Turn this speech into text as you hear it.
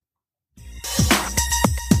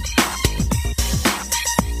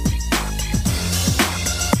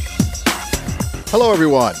Hello,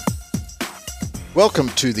 everyone. Welcome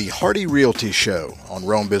to the Hardy Realty Show on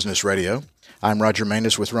Rome Business Radio. I'm Roger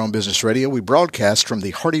Manus with Rome Business Radio. We broadcast from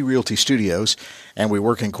the Hardy Realty Studios, and we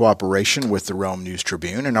work in cooperation with the Rome News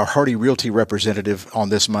Tribune. And our Hardy Realty representative on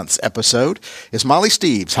this month's episode is Molly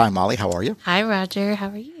Steeves. Hi, Molly. How are you? Hi, Roger. How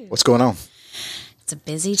are you? What's going on? It's a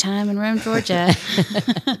busy time in Rome, Georgia.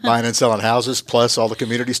 Buying and selling houses, plus all the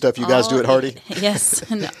community stuff you guys do at Hardy? Yes.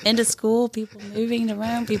 And into school, people moving to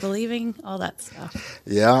Rome, people leaving, all that stuff.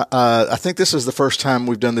 Yeah. I think this is the first time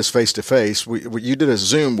we've done this face-to-face. You did a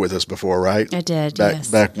Zoom with us before, right? I did, yes.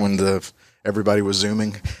 Back when everybody was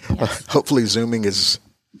Zooming. Yes. Hopefully Zooming is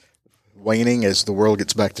waning as the world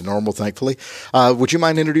gets back to normal, thankfully. Would you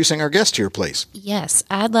mind introducing our guest here, please? Yes.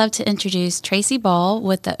 I'd love to introduce Tracy Ball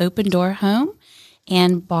with the Open Door Home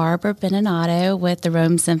and Barbara Beninato with the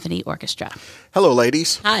Rome Symphony Orchestra. Hello,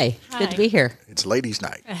 ladies. Hi. Good to be here. It's ladies'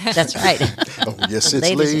 night. That's right. Oh, yes,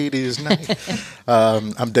 it's ladies' night.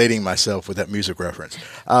 I'm dating myself with that music reference.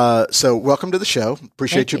 So welcome to the show.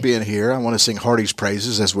 Appreciate you being here. I want to sing Hardy's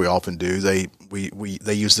praises, as we often do. They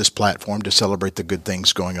use this platform to celebrate the good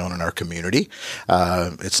things going on in our community.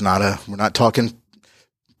 We're not talking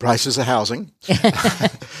prices of housing,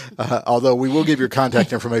 although we will give your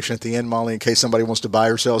contact information at the end, Molly, in case somebody wants to buy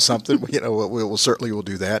or sell something. We'll certainly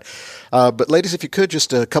do that. But ladies, if you could,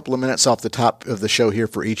 just a couple of minutes off the top of the show here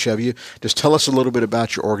for each of you, just tell us a little bit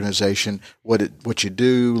about your organization, what you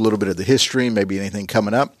do, a little bit of the history, maybe anything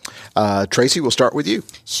coming up. Tracy, we'll start with you.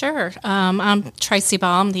 Sure. I'm Tracy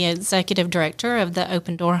Baum, the Executive Director of the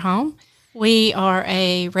Open Door Home. We are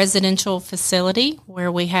a residential facility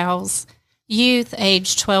where we house youth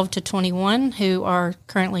aged 12 to 21 who are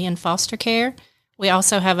currently in foster care. We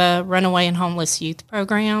also have a runaway and homeless youth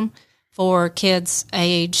program for kids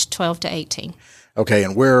aged 12 to 18. Okay,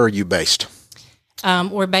 and where are you based?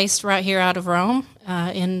 We're based right here out of Rome.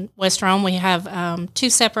 In West Rome, we have two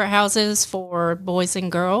separate houses for boys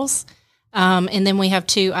and girls, and then we have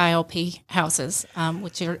two ILP houses,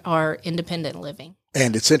 which are independent living.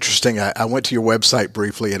 And it's interesting. I went to your website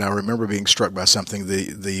briefly, and I remember being struck by something.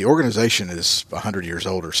 The organization is 100 years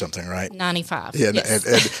old or something, right? 95. Yeah,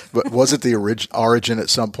 yes. But was it the origin at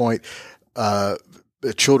some point?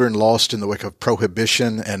 Children lost in the wake of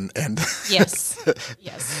prohibition, and yes,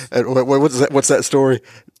 yes. What's that story?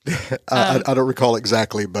 I don't recall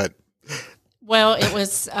exactly, but. Well, it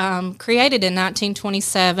was created in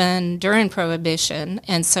 1927 during Prohibition,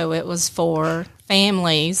 and so it was for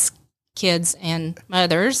families, kids and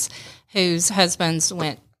mothers whose husbands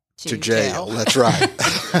went to jail. That's right.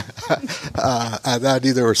 I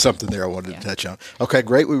knew there was something there I wanted to touch on. Okay,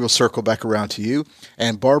 great. We will circle back around to you.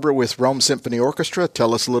 And Barbara with Rome Symphony Orchestra,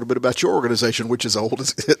 tell us a little bit about your organization, which is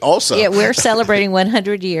old also. Yeah, we're celebrating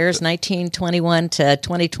 100 years, 1921 to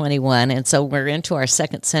 2021, and so we're into our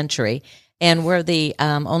second century. And we're the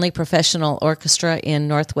only professional orchestra in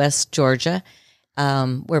Northwest Georgia.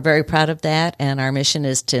 We're very proud of that, and our mission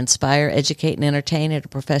is to inspire, educate, and entertain at a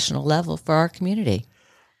professional level for our community.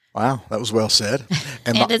 Wow, that was well said.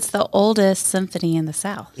 And it's the oldest symphony in the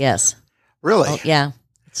South. Yes. Really? Oh, yeah.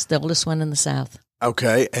 It's the oldest one in the South.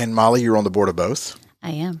 Okay, and Molly, you're on the board of both?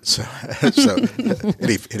 I am. So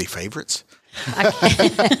any favorites?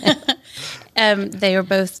 They are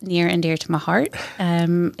both near and dear to my heart.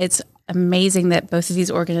 It's amazing that both of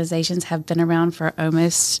these organizations have been around for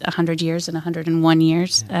almost 100 years and 101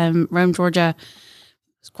 years. Rome, Georgia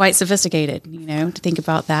is quite sophisticated, to think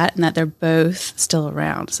about that, and that they're both still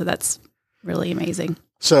around. So that's really amazing.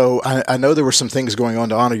 So I know there were some things going on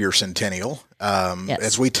to honor your centennial. Yes.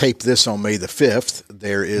 As we tape this on May the 5th,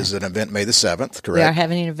 there is an event May the 7th, correct? We are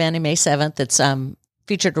having an event on May 7th that's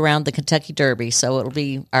featured around the Kentucky Derby. So it'll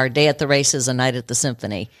be our day at the races, a night at the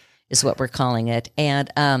symphony is what we're calling it.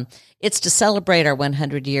 And it's to celebrate our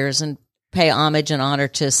 100 years and pay homage and honor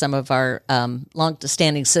to some of our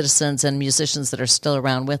long-standing citizens and musicians that are still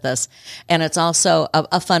around with us. And it's also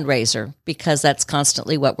a fundraiser, because that's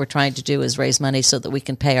constantly what we're trying to do, is raise money so that we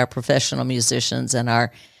can pay our professional musicians and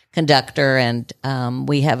our conductor. And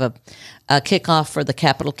we have a kickoff for the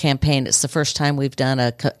capital campaign. It's the first time we've done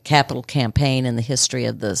a capital campaign in the history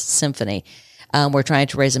of the symphony. We're trying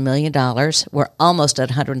to raise $1 million. We're almost at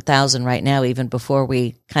 100,000 right now, even before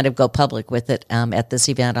we kind of go public with it at this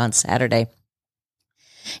event on Saturday.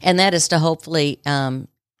 And that is to hopefully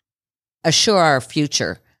assure our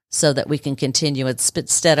future so that we can continue.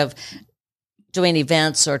 Instead of doing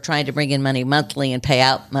events or trying to bring in money monthly and pay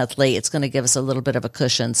out monthly, it's going to give us a little bit of a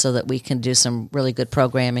cushion so that we can do some really good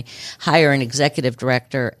programming, hire an executive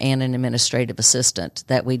director and an administrative assistant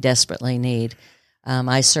that we desperately need.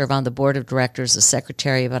 I serve on the board of directors as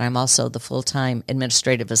secretary, but I'm also the full-time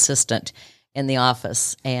administrative assistant. in the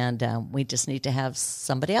office, and we just need to have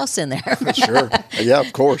somebody else in there. Sure. Yeah,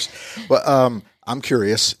 of course. Well, I'm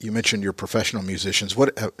curious. You mentioned your professional musicians.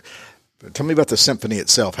 Tell me about the symphony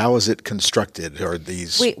itself. How is it constructed? Are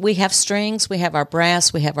these? We have strings, we have our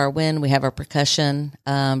brass, we have our wind, we have our percussion,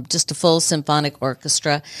 just a full symphonic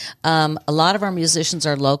orchestra. A lot of our musicians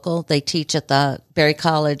are local. They teach at the Berry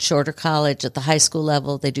College, Shorter College, at the high school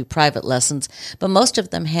level. They do private lessons, but most of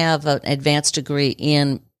them have an advanced degree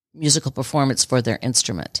in musical performance for their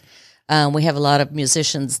instrument. We have a lot of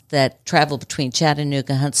musicians that travel between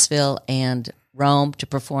Chattanooga, Huntsville, and Rome to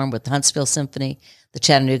perform with the Huntsville Symphony, the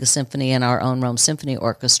Chattanooga Symphony, and our own Rome Symphony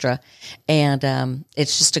Orchestra. And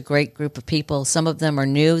it's just a great group of people. Some of them are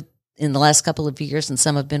new in the last couple of years, and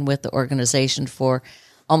some have been with the organization for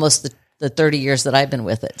almost the 30 years that I've been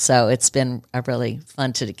with it. So it's been really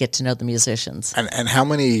fun to get to know the musicians. And how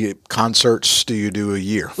many concerts do you do a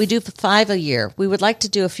year? We do 5 a year. We would like to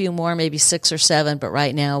do a few more, maybe 6 or 7, but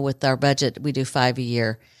right now with our budget, we do 5 a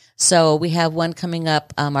year. So we have one coming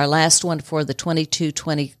up. Our last one for the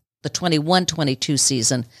 21-22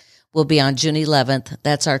 season will be on June 11th.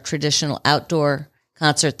 That's our traditional outdoor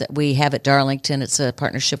concert that we have at Darlington. It's a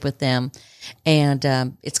partnership with them. And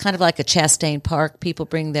it's kind of like a Chastain Park. People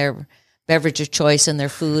bring their beverage of choice and their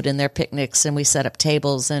food and their picnics, and we set up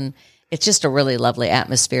tables. And it's just a really lovely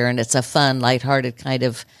atmosphere, and it's a fun, lighthearted kind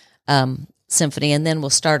of symphony. And then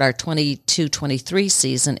we'll start our 22-23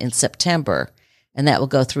 season in September, and that will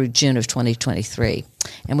go through June of 2023.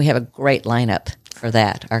 And we have a great lineup for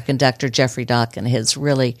that. Our conductor, Jeffrey Dawkin, is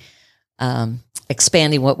really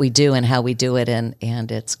expanding what we do and how we do it, and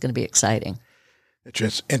it's going to be exciting. It's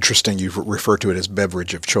just interesting you refer to it as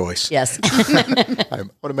beverage of choice. Yes. I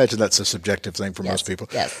would imagine that's a subjective thing for most people.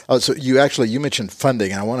 Yes. So you mentioned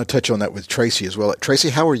funding, and I want to touch on that with Tracy as well.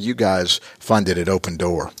 Tracy, how are you guys funded at Open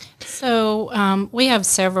Door? So we have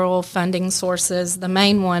several funding sources, the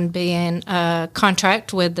main one being a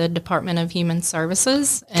contract with the Department of Human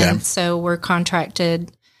Services. And so we're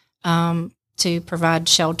contracted to provide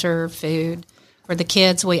shelter, food for the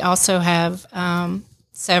kids. We also have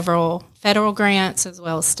several federal grants as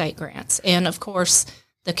well as state grants. And, of course,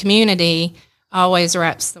 the community always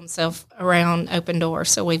wraps themselves around Open Door.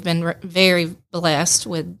 So we've been very blessed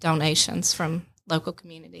with donations from local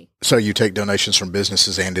community. So you take donations from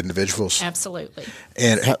businesses and individuals? Absolutely.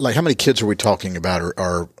 And how many kids are we talking about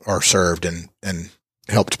are served and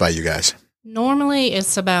helped by you guys? Normally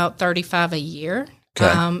it's about 35 a year.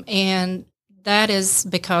 Okay. And that is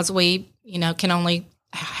because we, can only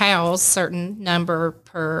house certain number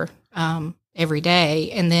per every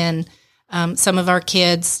day. And then some of our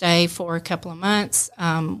kids stay for a couple of months.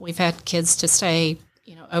 We've had kids to stay,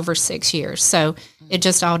 over 6 years. So it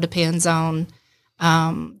just all depends on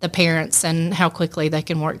the parents and how quickly they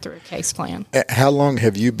can work through a case plan. How long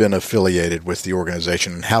have you been affiliated with the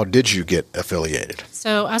organization, and how did you get affiliated?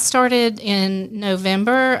 So I started in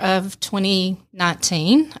November of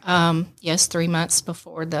 2019. Yes, 3 months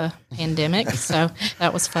before the pandemic. So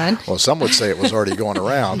that was fun. Well, some would say it was already going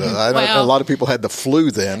around. I know a lot of people had the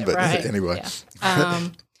flu then, but anyway. Yeah.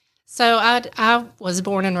 So I was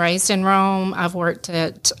born and raised in Rome. I've worked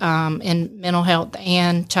in mental health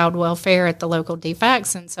and child welfare at the local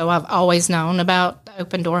DFACS, and so I've always known about the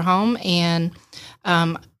Open Door Home. And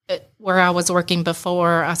where I was working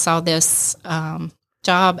before, I saw this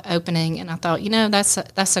job opening, and I thought,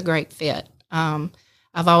 that's a great fit. I've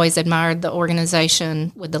always admired the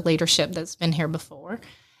organization with the leadership that's been here before,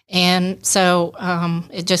 and so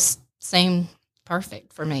it just seemed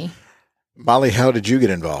perfect for me. Molly, how did you get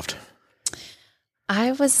involved?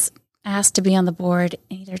 I was asked to be on the board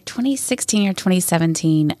either 2016 or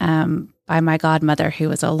 2017 by my godmother, who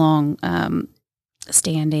was a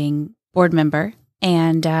long-standing board member.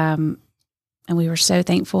 And we were so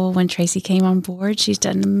thankful when Tracy came on board. She's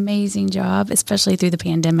done an amazing job, especially through the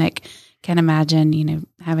pandemic. Can't imagine,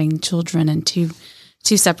 having children in two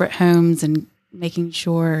separate homes and making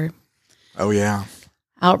sure. Oh, yeah.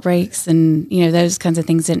 Outbreaks and, those kinds of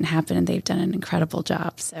things didn't happen, and they've done an incredible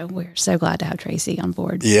job. So we're so glad to have Tracy on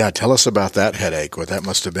board. Yeah. Tell us about that headache, what that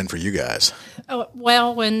must have been for you guys. Oh,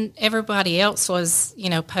 well, when everybody else was,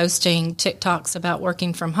 posting TikToks about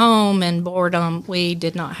working from home and boredom, we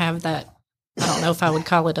did not have that. I don't know if I would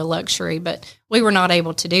call it a luxury, but we were not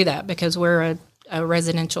able to do that because we're a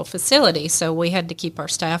residential facility. So we had to keep our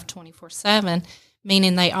staff 24/7,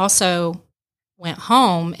 meaning they also went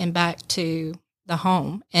home and back to the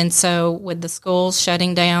home. And so with the schools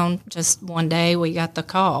shutting down, just one day we got the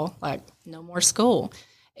call, like, no more school.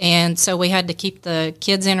 And so we had to keep the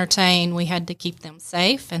kids entertained. We had to keep them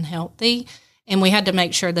safe and healthy. And we had to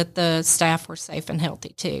make sure that the staff were safe and healthy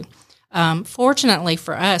too. Fortunately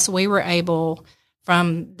for us, we were able,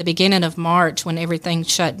 from the beginning of March when everything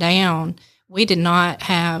shut down, we did not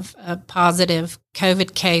have a positive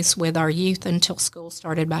COVID case with our youth until school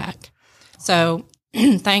started back. So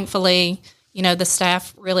thankfully, the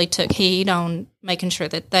staff really took heed on making sure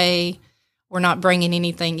that they were not bringing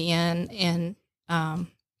anything in. And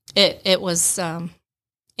it was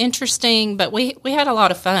interesting, but we had a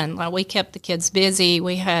lot of fun. Like, we kept the kids busy.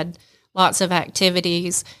 We had lots of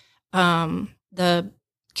activities. The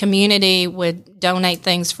community would donate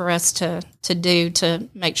things for us to do to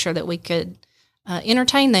make sure that we could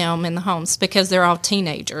entertain them in the homes, because they're all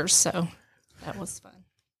teenagers. So that was fun.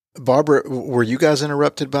 Barbara, were you guys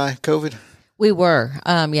interrupted by COVID? We were.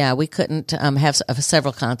 We couldn't have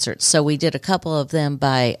several concerts. So we did a couple of them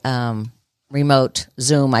by remote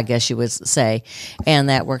Zoom, I guess you would say, and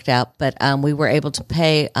that worked out. But we were able to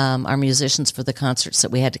pay our musicians for the concerts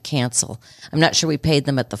that we had to cancel. I'm not sure we paid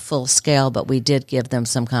them at the full scale, but we did give them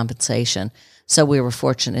some compensation. So we were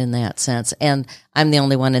fortunate in that sense. And I'm the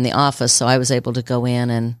only one in the office, so I was able to go in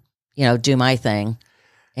and, do my thing.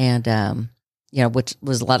 And, which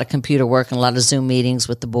was a lot of computer work and a lot of Zoom meetings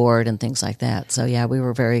with the board and things like that. So, yeah, we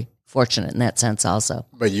were very fortunate in that sense also.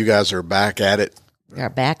 But you guys are back at it. We are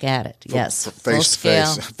back at it, yes. Face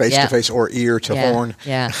to face, or ear to horn.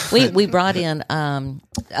 Yeah, we brought in,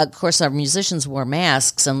 of course, our musicians wore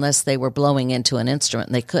masks unless they were blowing into an instrument,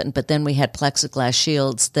 and they couldn't. But then we had plexiglass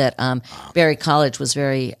shields that Berry College was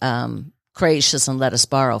very gracious and let us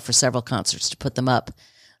borrow for several concerts to put them up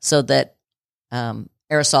so that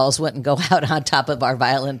aerosols wouldn't go out on top of our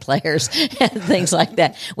violin players and things like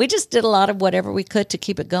that. We just did a lot of whatever we could to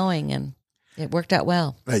keep it going, and it worked out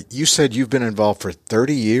well. You said you've been involved for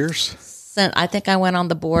 30 years? I think I went on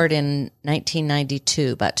the board in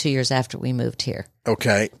 1992, about 2 years after we moved here.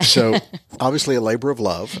 Okay. So obviously a labor of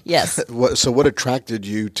love. Yes. So what attracted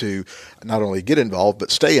you to not only get involved,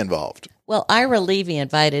 but stay involved? Well, Ira Levy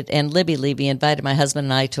and Libby Levy invited my husband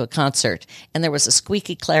and I to a concert, and there was a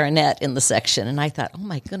squeaky clarinet in the section, and I thought, oh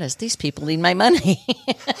my goodness, these people need my money.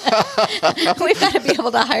 We've got to be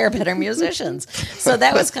able to hire better musicians. So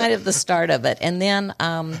that was kind of the start of it. And then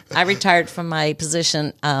I retired from my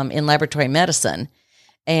position in laboratory medicine,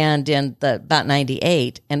 and in about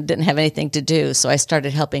 98, and didn't have anything to do, so I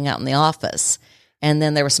started helping out in the office. And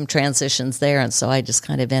then there were some transitions there, and so I just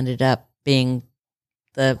kind of ended up being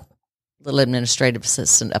the little administrative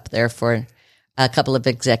assistant up there for a couple of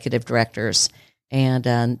executive directors.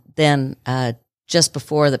 And then just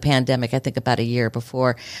before the pandemic, I think about a year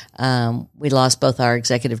before, we lost both our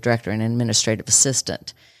executive director and administrative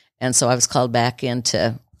assistant. And so I was called back in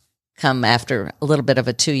to come after a little bit of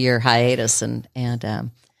a 2-year hiatus and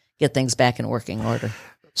get things back in working order.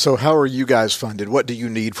 So how are you guys funded? What do you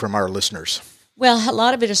need from our listeners? Well, a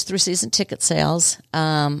lot of it is through season ticket sales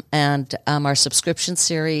and our subscription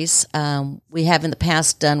series. We have in the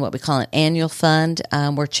past done what we call an annual fund.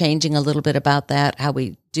 We're changing a little bit about that, how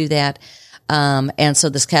we do that. And so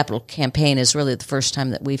this capital campaign is really the first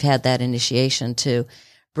time that we've had that initiation to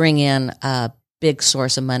bring in a big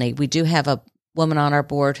source of money. We do have a woman on our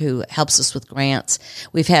board who helps us with grants.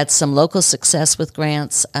 We've had some local success with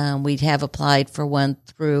grants. We have applied for one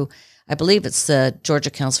through, I believe it's the Georgia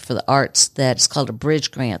Council for the Arts, that's called a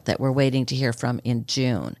bridge grant that we're waiting to hear from in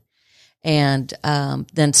June. And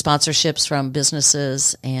then sponsorships from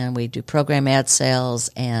businesses, and we do program ad sales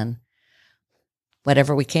and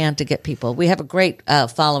whatever we can to get people. We have a great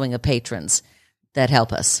following of patrons that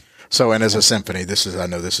help us. So, and as a symphony, I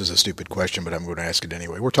know this is a stupid question, but I'm going to ask it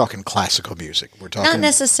anyway. We're talking classical music. We're talking Not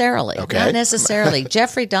necessarily. Okay. Not necessarily.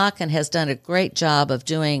 Jeffrey Dokken has done a great job of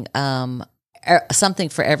doing something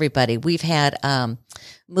for everybody. We've had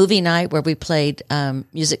movie night where we played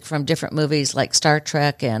music from different movies like Star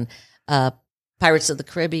Trek and Pirates of the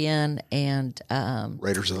Caribbean and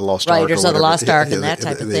Raiders of the Lost Ark. Raiders of the Lost Ark and that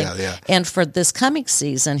type of thing. Yeah. And for this coming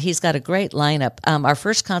season, he's got a great lineup. Our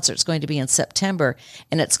first concert is going to be in September,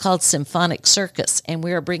 and it's called Symphonic Circus. And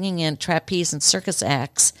we are bringing in trapeze and circus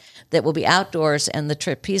acts that will be outdoors, and the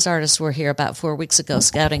trapeze artists were here about 4 weeks ago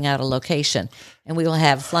scouting out a location. And we will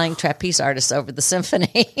have flying trapeze artists over the symphony.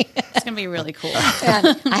 It's going to be really cool.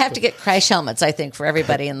 And I have to get crash helmets, I think, for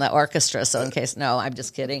everybody in the orchestra. So in case, no, I'm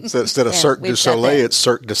just kidding. So instead of Cirque du Soleil, it's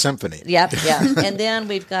Cirque du Symphony. Yep. And then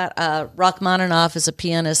we've got Rachmaninoff as a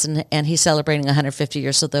pianist, and he's celebrating 150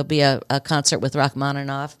 years. So there'll be a concert with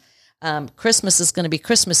Rachmaninoff. Christmas is going to be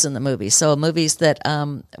Christmas in the movie. So movies that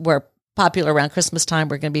were popular around Christmas time,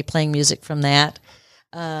 we're going to be playing music from that.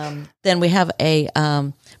 Then we have a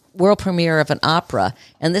world premiere of an opera,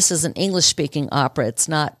 and this is an English-speaking opera. It's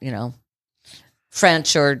not,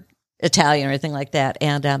 French or Italian or anything like that.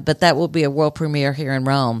 And but that will be a world premiere here in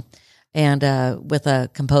Rome. and with a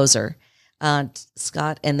composer,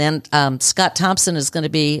 Scott. And then Scott Thompson is going to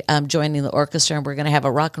be joining the orchestra, and we're going to have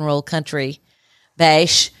a rock and roll country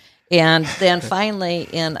bash. And then finally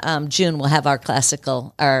in June, we'll have our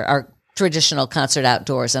traditional concert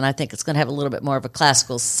outdoors, and I think it's going to have a little bit more of a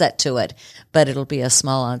classical set to it, but it'll be a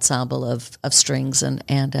small ensemble of strings and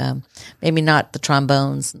maybe not the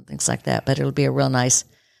trombones and things like that, but it'll be a real nice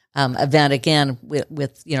event again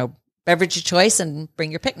with beverage of choice, and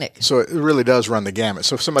bring your picnic. So it really does run the gamut.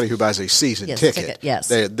 So if somebody who buys a season ticket, yes,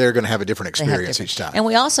 they're going to have a different experience each time. And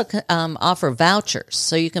we also offer vouchers,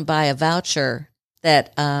 so you can buy a voucher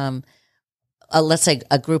that let's say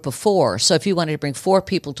a group of 4. So if you wanted to bring 4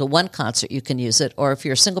 people to one concert, you can use it. Or if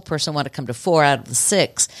you're a single person, want to come to 4 out of the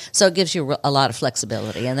 6. So it gives you a lot of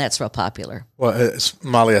flexibility, and that's real popular. Well,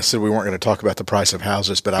 Molly, I said we weren't going to talk about the price of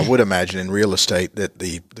houses, but I would imagine in real estate that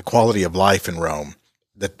the quality of life in Rome,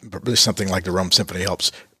 that something like the Rome Symphony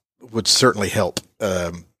would certainly help,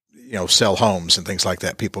 sell homes and things like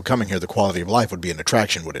that. People coming here, the quality of life would be an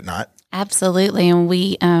attraction, would it not? Absolutely. And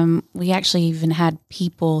we actually even had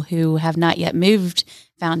people who have not yet moved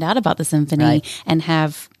found out about the symphony and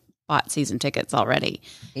have bought season tickets already.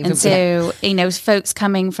 Folks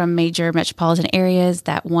coming from major metropolitan areas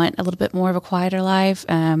that want a little bit more of a quieter life,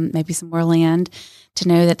 maybe some more land, to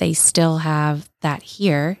know that they still have that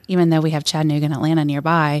here, even though we have Chattanooga and Atlanta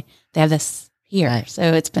nearby, they have this here. Right.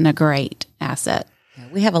 So it's been a great asset.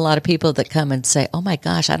 We have a lot of people that come and say, oh my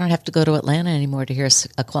gosh, I don't have to go to Atlanta anymore to hear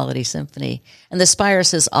a quality symphony. And the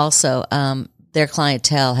Spires is also, their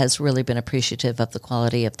clientele has really been appreciative of the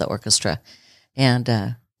quality of the orchestra. And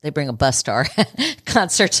they bring a bus to our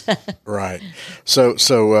concerts. Right. So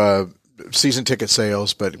season ticket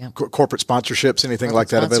sales, but corporate sponsorships, anything like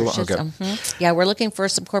that available? Okay. Mm-hmm. Yeah, we're looking for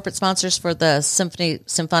some corporate sponsors for the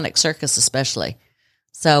Symphonic Circus especially.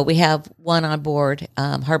 So we have one on board,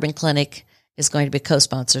 Harbin Clinic is going to be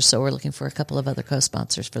co-sponsor, so we're looking for a couple of other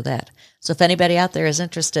co-sponsors for that. So if anybody out there is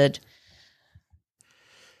interested,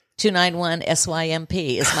 291-SYMP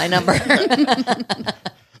is my number.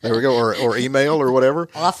 There we go, or email or whatever.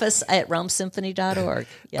 office@romesymphony.org.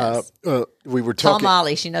 Yes. We were talking. Call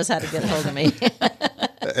Molly. She knows how to get a hold of me.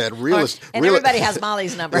 And everybody has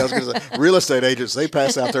Molly's number. Yeah, I was gonna say, real estate agents, they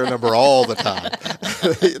pass out their number all the time.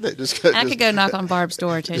 I could go knock on Barb's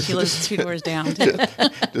door too. She lives 2 doors down too.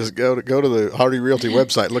 Just go to the Hardy Realty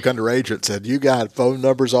website, look under agents, and you got phone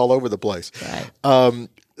numbers all over the place. Right.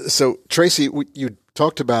 So Tracy, you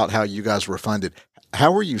talked about how you guys were funded.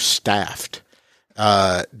 How are you staffed?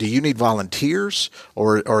 Do you need volunteers,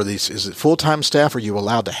 or is it full-time staff? Are you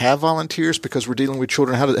allowed to have volunteers because we're dealing with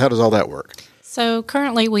children? How does all that work? So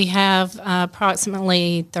currently we have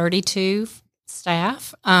approximately 32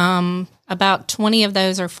 staff. About 20 of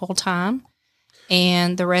those are full-time,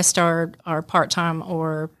 and the rest are part-time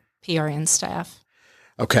or PRN staff.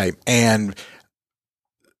 Okay. And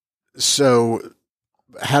so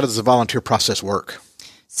how does the volunteer process work?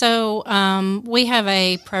 So we have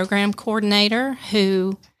a program coordinator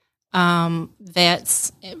who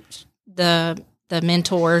vets the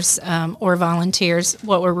mentors or volunteers.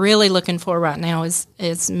 What we're really looking for right now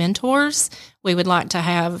is mentors. We would like to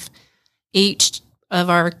have each of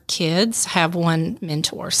our kids have one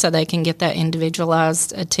mentor so they can get that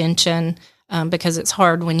individualized attention, because it's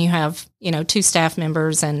hard when you have 2 staff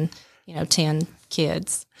members and 10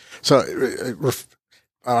 kids. So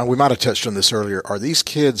we might have touched on this earlier. Are these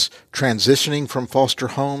kids transitioning from foster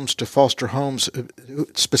homes to foster homes?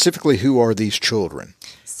 Specifically, who are these children?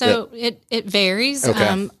 So it varies.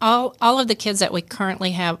 Okay. All of the kids that we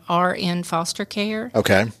currently have are in foster care.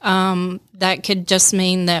 Okay. That could just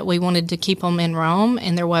mean that we wanted to keep them in Rome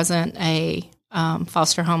and there wasn't a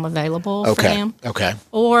foster home available for them. Okay.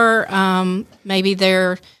 Or maybe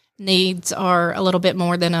their needs are a little bit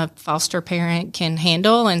more than a foster parent can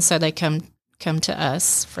handle, and so they come to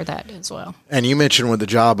us for that as well. And you mentioned when the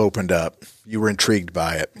job opened up, you were intrigued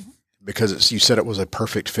by it because you said it was a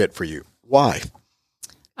perfect fit for you. Why?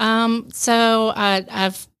 So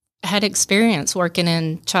I've had experience working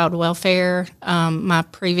in child welfare. My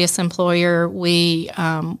previous employer, we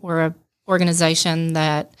were an organization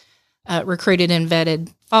that recruited and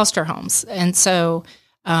vetted foster homes. And so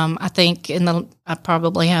I think I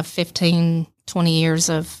probably have 15, 20 years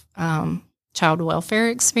of child welfare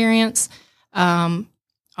experience.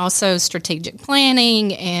 Also strategic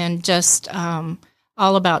planning and just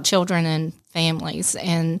all about children and families.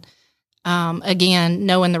 And again,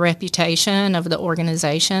 knowing the reputation of the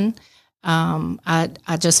organization,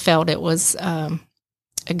 I just felt it was a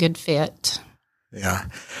good fit. Yeah.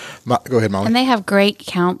 Go ahead, Molly. And they have great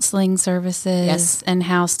counseling services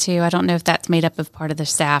in-house too. I don't know if that's made up of part of the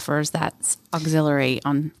staff or is that auxiliary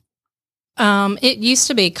on It used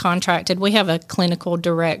to be contracted. We have a clinical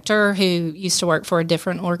director who used to work for a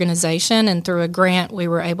different organization, and through a grant, we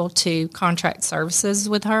were able to contract services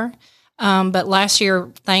with her. But last year,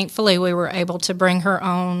 thankfully, we were able to bring her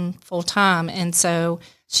on full time, and so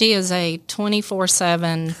she is a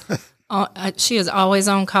 24/7. She is always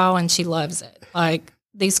on call, and she loves it. Like,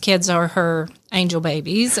 these kids are her angel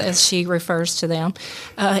babies, as she refers to them,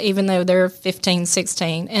 even though they're 15,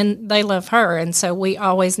 16, and they love her. And so we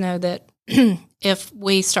always know that if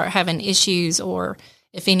we start having issues, or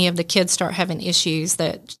if any of the kids start having issues,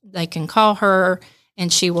 that they can call her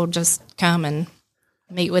and she will just come and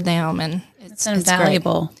meet with them. And it's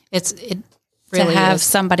invaluable. It really to have is.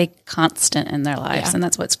 somebody constant in their lives. Yeah. And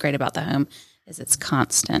that's what's great about the home, is it's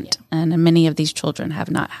constant. Yeah. And many of these children have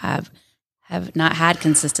not had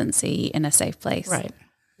consistency in a safe place. Right.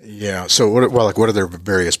 Yeah. So what are their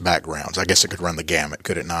various backgrounds? I guess it could run the gamut,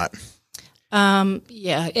 could it not?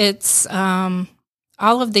 Yeah, it's all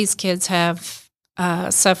of these kids have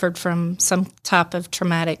suffered from some type of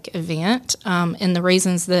traumatic event, and the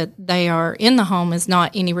reasons that they are in the home is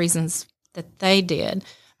not any reasons that they did,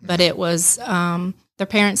 but it was their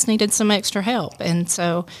parents needed some extra help, and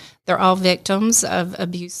so they're all victims of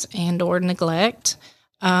abuse and or neglect,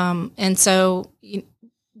 and so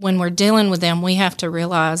when we're dealing with them, we have to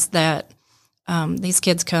realize that these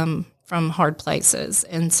kids come from hard places,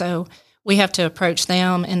 and so we have to approach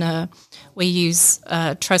them we use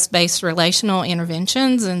trust-based relational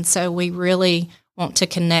interventions, and so we really want to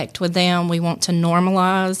connect with them. We want to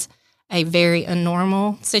normalize a very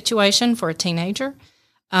abnormal situation for a teenager.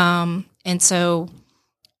 And so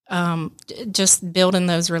just building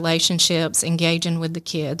those relationships, engaging with the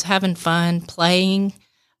kids, having fun, playing,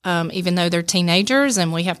 even though they're teenagers,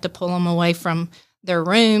 and we have to pull them away from their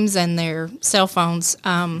rooms and their cell phones.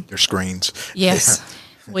 Their screens. Yes. Yeah.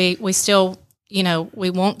 We still, we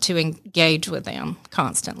want to engage with them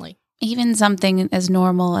constantly. Even something as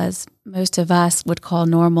normal as most of us would call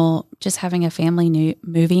normal, just having a family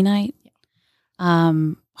movie night.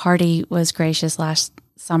 Hardy was gracious last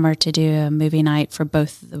summer to do a movie night for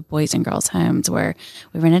both the boys and girls' homes, where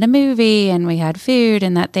we rented a movie and we had food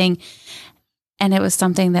and that thing. And it was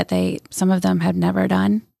something that some of them had never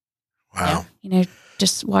done. Wow.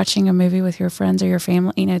 Just watching a movie with your friends or your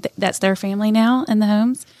family, that's their family now in the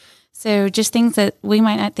homes. So just things that we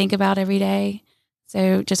might not think about every day.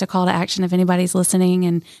 So just a call to action if anybody's listening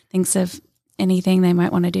and thinks of anything they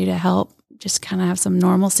might want to do to help, just kind of have some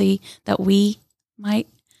normalcy that we might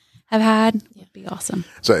have had would be awesome.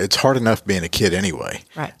 So it's hard enough being a kid anyway.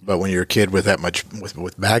 Right. But when you're a kid with that much,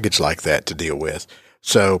 with baggage like that to deal with.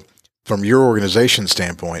 So from your organization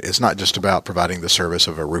standpoint, it's not just about providing the service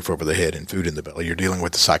of a roof over the head and food in the belly. You're dealing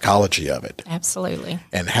with the psychology of it. Absolutely.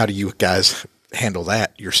 And how do you guys handle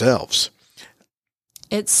that yourselves?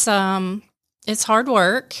 It's hard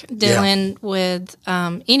work dealing with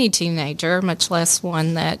any teenager, much less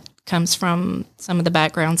one that comes from some of the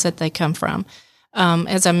backgrounds that they come from.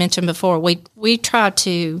 As I mentioned before, we try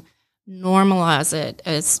to normalize it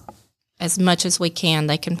as much as we can.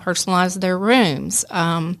 They can personalize their rooms.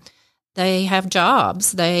 They have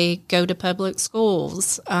jobs. They go to public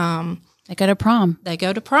schools. They go to prom. They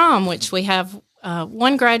go to prom, which we have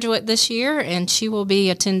one graduate this year, and she will be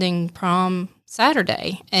attending prom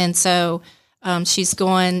Saturday. And so she's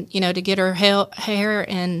going, to get her hair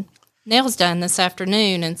and nails done this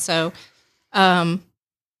afternoon. And so,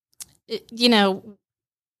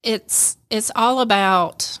 it's all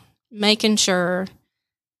about making sure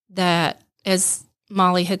that, as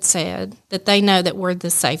Molly had said, that they know that we're the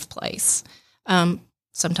safe place.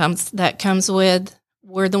 Sometimes that comes with,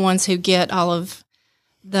 we're the ones who get all of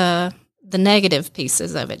the negative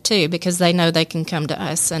pieces of it too, because they know they can come to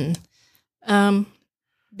us and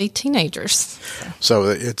be teenagers. So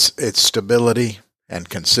it's stability and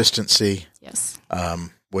consistency. Yes.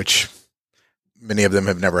 Which many of them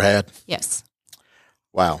have never had. Yes.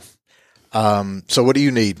 Wow. So what do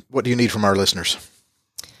you need? What do you need from our listeners?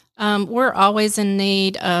 We're always in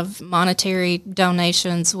need of monetary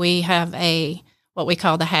donations. We have what we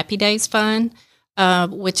call the Happy Days Fund,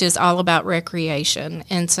 which is all about recreation.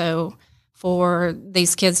 And so for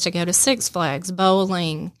these kids to go to Six Flags,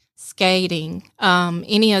 bowling, skating,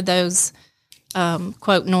 any of those,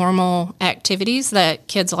 quote, normal activities that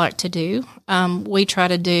kids like to do, we try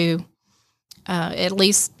to do at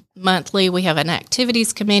least monthly. We have an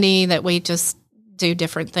activities committee that we just do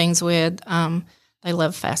different things with. They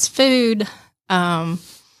love fast food.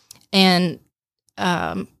 It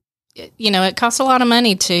costs a lot of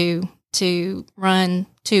money to run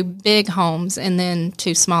 2 big homes and then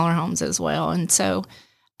 2 smaller homes as well. And so,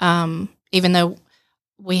 even though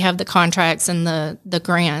we have the contracts and the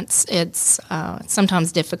grants, it's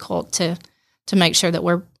sometimes difficult to make sure that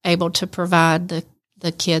we're able to provide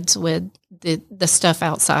the kids with the stuff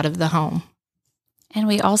outside of the home. And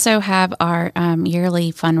we also have our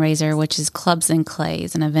yearly fundraiser, which is Clubs and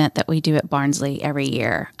Clays, an event that we do at Barnsley every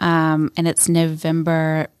year. And it's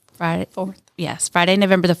Friday, 4th. Yes, Friday,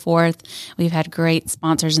 November the 4th. We've had great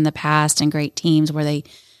sponsors in the past and great teams where they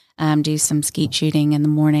do some skeet shooting in the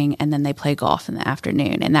morning and then they play golf in the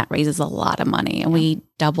afternoon. And that raises a lot of money. And we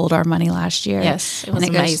doubled our money last year. Yes, it was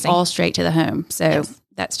amazing. Goes all straight to the home. So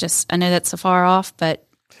that's just, I know that's so far off, but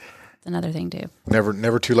it's another thing too.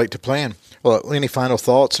 Never too late to plan. Well, any final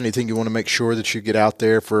thoughts? Anything you want to make sure that you get out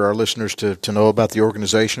there for our listeners to know about the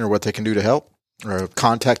organization or what they can do to help? Or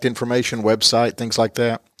contact information, website, things like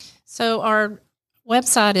that? So our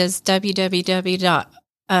website is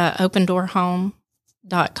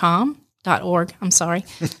www.opendoorhome.org. I'm sorry.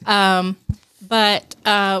 But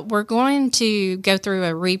we're going to go through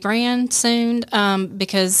a rebrand soon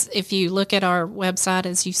because if you look at our website,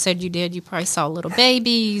 as you said you did, you probably saw little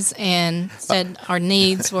babies and said our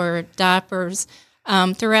needs were diapers.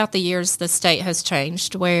 Throughout the years, the state has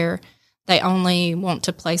changed where they only want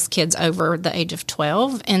to place kids over the age of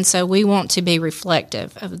 12. And so we want to be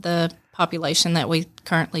reflective of the population that we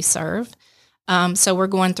currently serve. So we're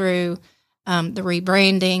going through the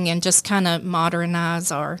rebranding and just kind of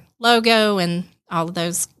modernize our logo and all of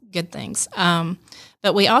those good things.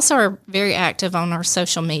 But we also are very active on our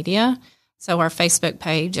social media. So our Facebook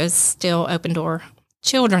page is still Open Door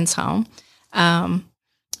Children's Home.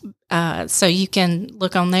 So you can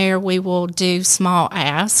look on there. We will do small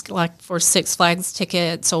ask, like for Six Flags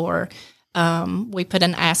tickets, or we put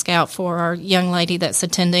an ask out for our young lady that's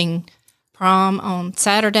attending prom on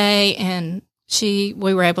Saturday, and we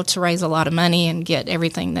were able to raise a lot of money and get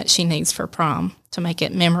everything that she needs for prom to make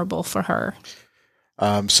it memorable for her.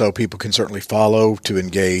 So people can certainly follow to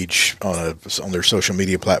engage on their social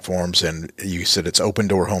media platforms. And you said it's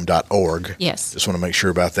opendoorhome.org. Yes. Just want to make sure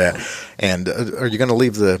about that. And are you going to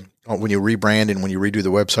leave when you rebrand and when you redo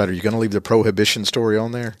the website, are you going to leave the prohibition story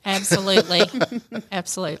on there? Absolutely.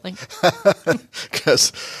 Absolutely.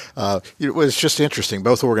 Because it was just interesting.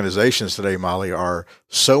 Both organizations today, Molly, are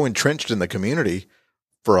so entrenched in the community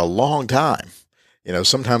for a long time. You know,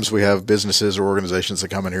 sometimes we have businesses or organizations that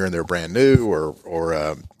come in here and they're brand new or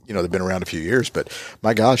they've been around a few years, but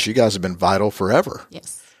my gosh, you guys have been vital forever.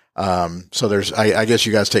 Yes. So I guess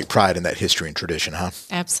you guys take pride in that history and tradition, huh?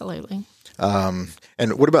 Absolutely.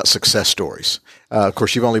 And what about success stories? Of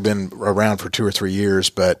course, you've only been around for 2 or 3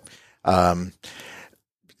 years, but, can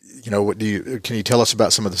you tell us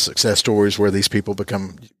about some of the success stories where these people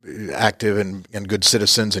become active and good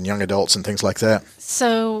citizens and young adults and things like that?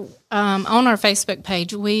 So, on our Facebook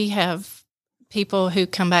page, we have people who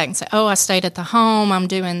come back and say, "Oh, I stayed at the home. I'm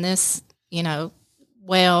doing this,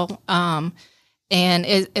 well." And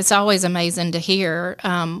it's always amazing to hear.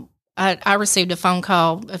 I received a phone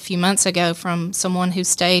call a few months ago from someone who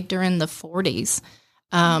stayed during the 40s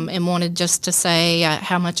and wanted just to say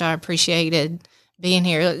how much I appreciated being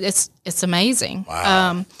here. It's amazing.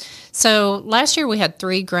 Wow. So last year we had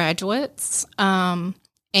 3 graduates, and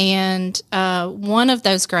one of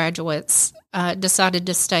those graduates decided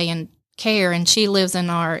to stay in care, and she lives in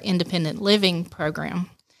our independent living program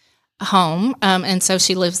home, and so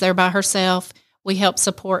she lives there by herself. We help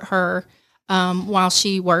support her while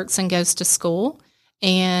she works and goes to school,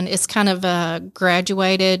 and it's kind of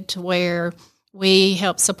graduated to where we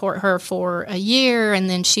help support her for a year, and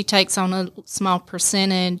then she takes on a small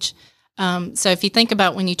percentage. So if you think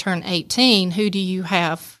about when you turn 18, who do you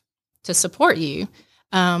have to support you?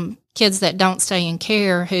 Kids that don't stay in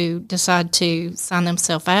care who decide to sign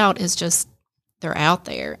themselves out they're out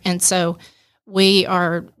there. And so we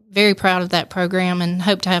are very proud of that program and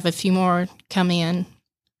hope to have a few more come in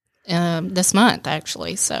this month,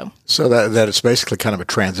 actually. So that it's basically kind of a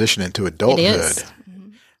transition into adulthood. It is.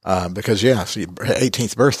 Because, your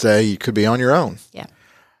 18th birthday, you could be on your own. Yeah.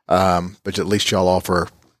 But at least y'all offer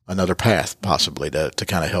another path, possibly, to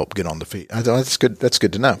kind of help get on the feet. I thought that's good. That's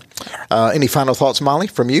good to know. Any final thoughts, Molly,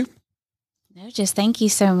 from you? No, just thank you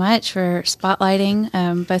so much for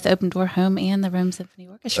spotlighting both Open Door Home and the Rome Symphony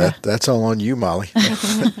Orchestra. That's all on you, Molly.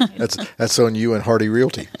 That's on you and Hardy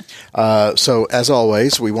Realty. So, as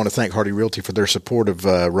always, we want to thank Hardy Realty for their support of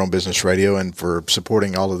Rome Business Radio and for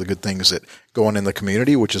supporting all of the good things that go on in the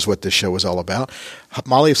community, which is what this show is all about.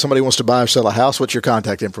 Molly, if somebody wants to buy or sell a house, what's your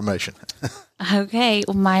contact information? Okay.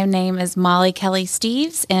 Well, my name is Molly Kelly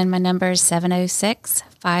Steves, and my number is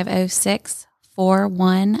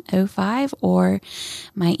 706-506-4105, or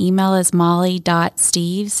my email is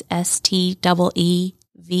molly.steves, STEEVES,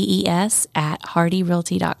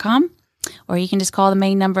 HARDYVES@HardyRealty.com. Or you can just call the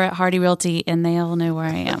main number at Hardy Realty and they'll know where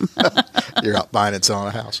I am. You're out buying and selling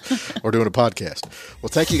a house or doing a podcast. Well,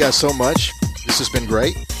 thank you guys so much. This has been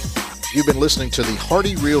great. You've been listening to the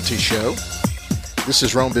Hardy Realty Show. This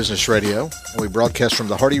is Rome Business Radio, and we broadcast from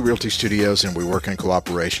the Hardy Realty Studios, and we work in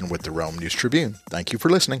cooperation with the Rome News Tribune. Thank you for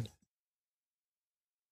listening.